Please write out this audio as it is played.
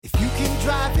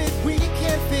drive it, we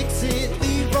can fix it.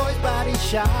 Leroy's Body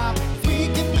Shop. We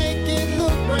can make it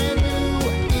look brand new.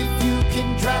 If you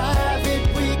can drive it,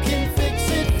 we can fix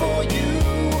it for you.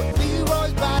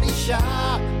 Leroy's Body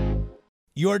Shop.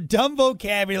 Your dumb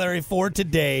vocabulary for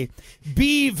today,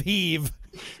 Bev-Heave.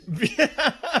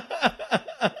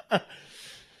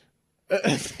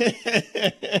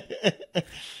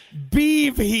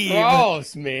 Bev-Heave.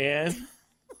 Gross, man.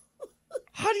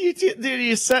 How do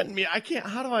you send me? I can't.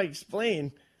 How do I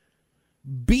explain?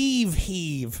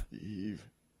 Bev-Heave.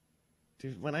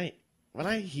 Dude, when I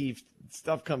heave,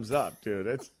 stuff comes up,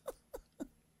 dude.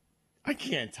 I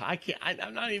can't.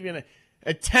 I'm not even gonna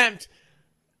attempt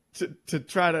to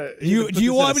try to. Do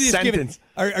you want me to just give it?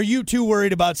 Are you too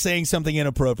worried about saying something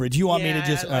inappropriate? Do you want me to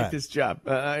just? I like this job.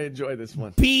 I enjoy this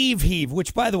one. Bev-Heave,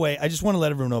 which, by the way, I just want to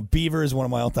let everyone know, beaver is one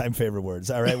of my all-time favorite words.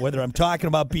 All right, whether I'm talking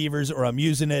about beavers or I'm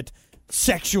using it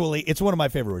sexually, it's one of my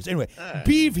favorite words. Anyway,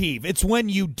 Bev-Heave, it's when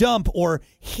you dump or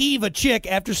heave a chick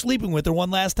after sleeping with her one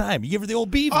last time. You give her the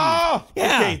old Bev-Heave. Oh,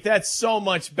 yeah. Okay, that's so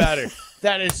much better.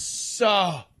 That is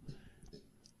so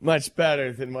much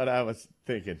better than what I was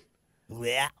thinking.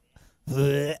 Yeah.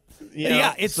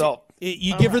 Yeah, it's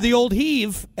you give her the old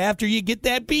heave after you get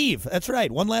that beef. That's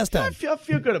right, one last time. I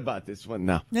feel good about this one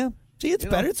now. Yeah, see, it's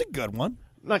better. It's a good one.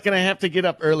 I'm not going to have to get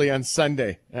up early on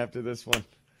Sunday after this one.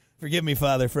 Forgive me,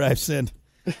 Father, for I've sinned.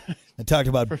 I talked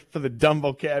about for the dumb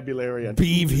vocabulary on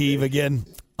Bev-Heave again.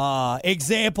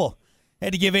 Example.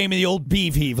 Had to give Amy the old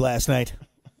Bev-Heave last night.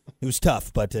 It was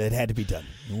tough, but it had to be done.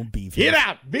 Old Bev-Heave. Get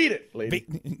out. Beat it, lady.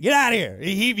 Get out of here.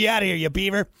 Heave you out of here, you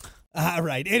beaver. All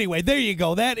right. Anyway, there you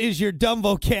go. That is your dumb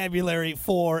vocabulary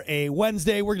for a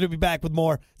Wednesday. We're going to be back with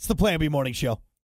more. It's the Plan B Morning Show.